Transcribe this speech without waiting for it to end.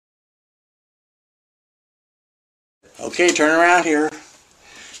Okay, turn around here.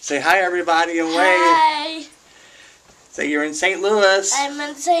 Say hi, everybody, and wave. Hi. Say you're in St. Louis. I'm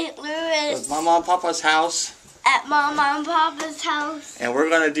in St. Louis. With Mama and Papa's house. At Mama and Papa's house. And we're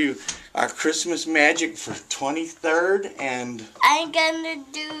going to do our Christmas magic for 23rd and... I'm going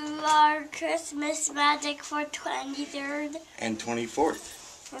to do our Christmas magic for 23rd. And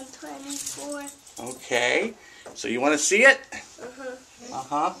 24th. And 24th. Okay. So you want to see it? Uh-huh.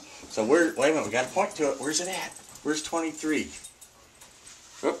 Uh-huh. So wait a minute, we got to point to it. Where's it at? Where's 23?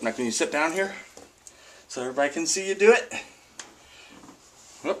 Oop, now can you sit down here? So everybody can see you do it?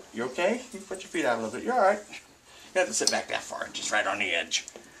 Oop, you okay? You put your feet out a little bit. You're alright. You have to sit back that far, just right on the edge.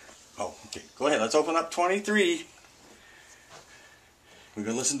 Oh, okay. Go ahead, let's open up 23. We're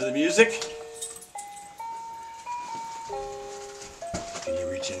going to listen to the music. Can you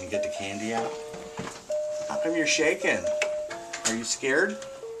reach in and get the candy out? How come you're shaking? Are you scared?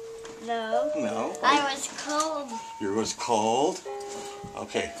 No. No. I was cold. Yours was cold?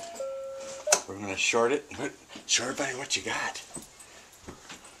 Okay. We're going to short it. Show everybody what you got.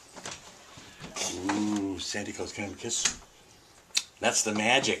 Ooh, Santa Claus, can I have a kiss? That's the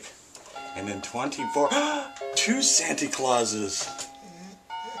magic. And then 24. 2 Santa Clauses.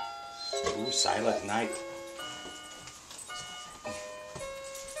 Ooh, Silent Night.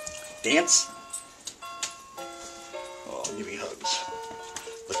 Dance. Oh, give me hugs.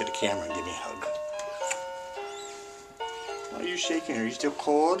 Look at the camera and give me a hug. Why are you shaking? Are you still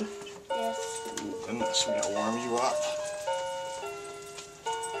cold? Yes. Ooh, goodness, we gotta warm you up.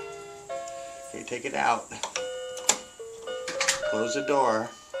 Okay, take it out. Close the door.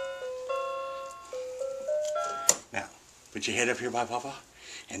 Now, put your head up here by Papa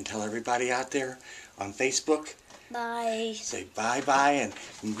and tell everybody out there on Facebook. Bye. Say bye-bye and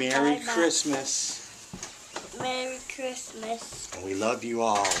Merry Bye-bye. Christmas. Merry Christmas. And we love you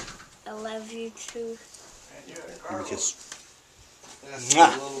all. I love you too. Give me a kiss.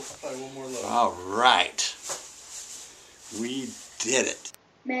 One more love. All right. We did it.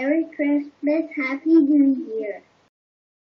 Merry Christmas, Happy New Year.